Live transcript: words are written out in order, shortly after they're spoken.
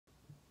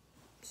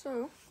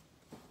So,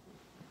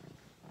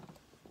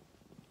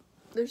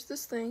 there's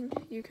this thing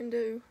you can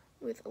do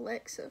with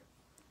Alexa.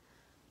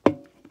 I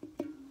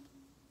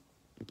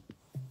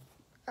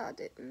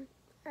didn't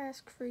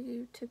ask for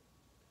you to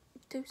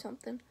do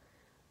something.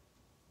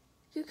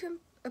 You can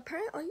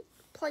apparently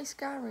play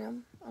Skyrim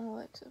on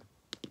Alexa.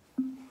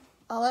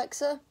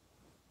 Alexa,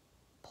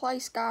 play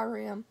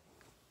Skyrim.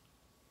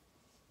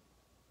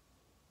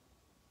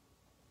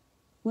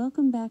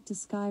 Welcome back to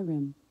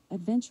Skyrim,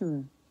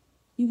 adventurer.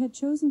 You had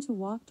chosen to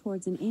walk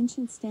towards an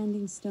ancient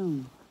standing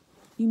stone.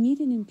 You meet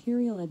an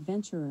imperial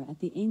adventurer at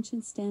the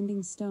ancient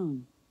standing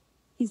stone.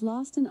 He's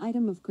lost an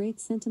item of great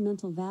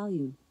sentimental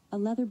value, a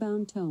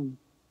leather-bound tome.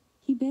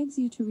 He begs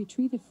you to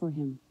retrieve it for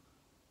him.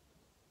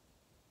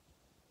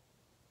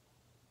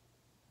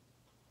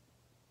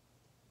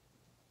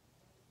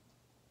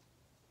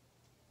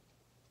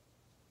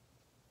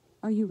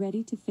 Are you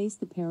ready to face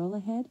the peril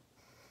ahead?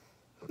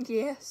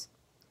 Yes.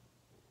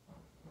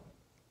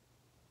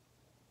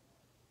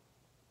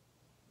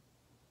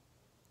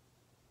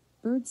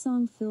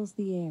 Birdsong fills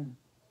the air.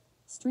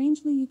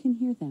 Strangely you can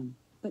hear them,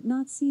 but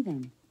not see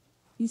them.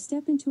 You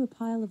step into a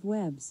pile of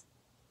webs.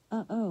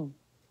 Uh-oh.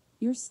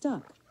 You're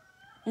stuck.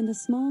 And a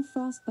small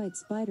frostbite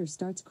spider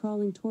starts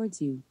crawling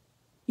towards you.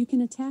 You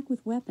can attack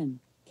with weapon,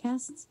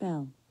 cast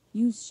spell,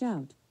 use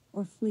shout,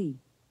 or flee.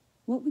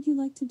 What would you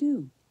like to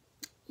do?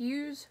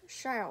 Use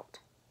shout.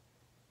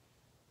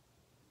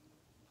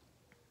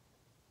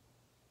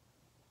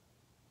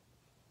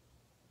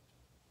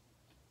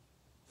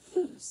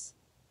 Foos.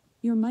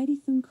 Your mighty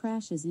thumb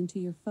crashes into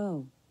your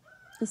foe.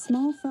 The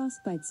small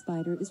frostbite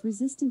spider is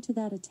resistant to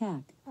that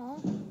attack.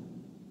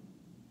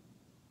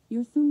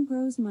 Your thumb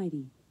grows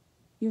mighty.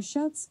 Your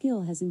shout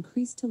skill has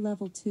increased to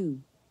level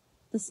 2.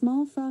 The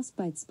small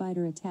frostbite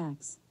spider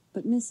attacks,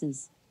 but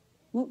misses.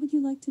 What would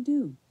you like to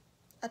do?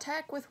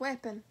 Attack with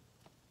weapon.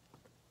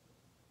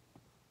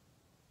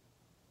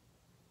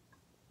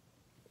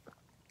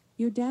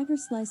 Your dagger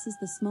slices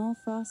the small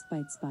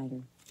frostbite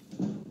spider.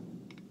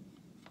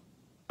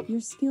 Your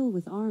skill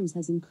with arms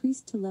has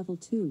increased to level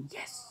 2.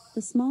 Yes!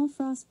 The small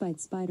frostbite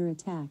spider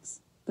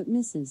attacks, but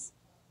misses.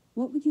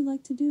 What would you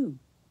like to do?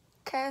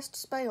 Cast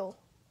spell.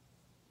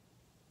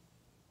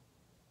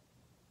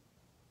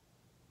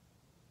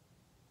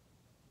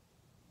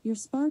 Your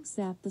sparks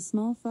zap the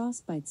small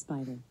frostbite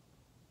spider.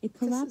 It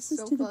collapses This is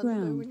so to the fun to do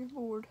ground. when you're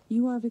bored.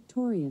 You are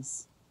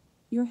victorious.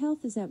 Your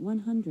health is at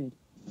 100.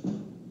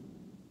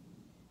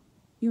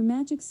 Your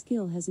magic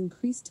skill has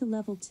increased to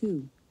level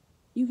 2.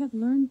 You have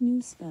learned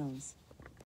new spells.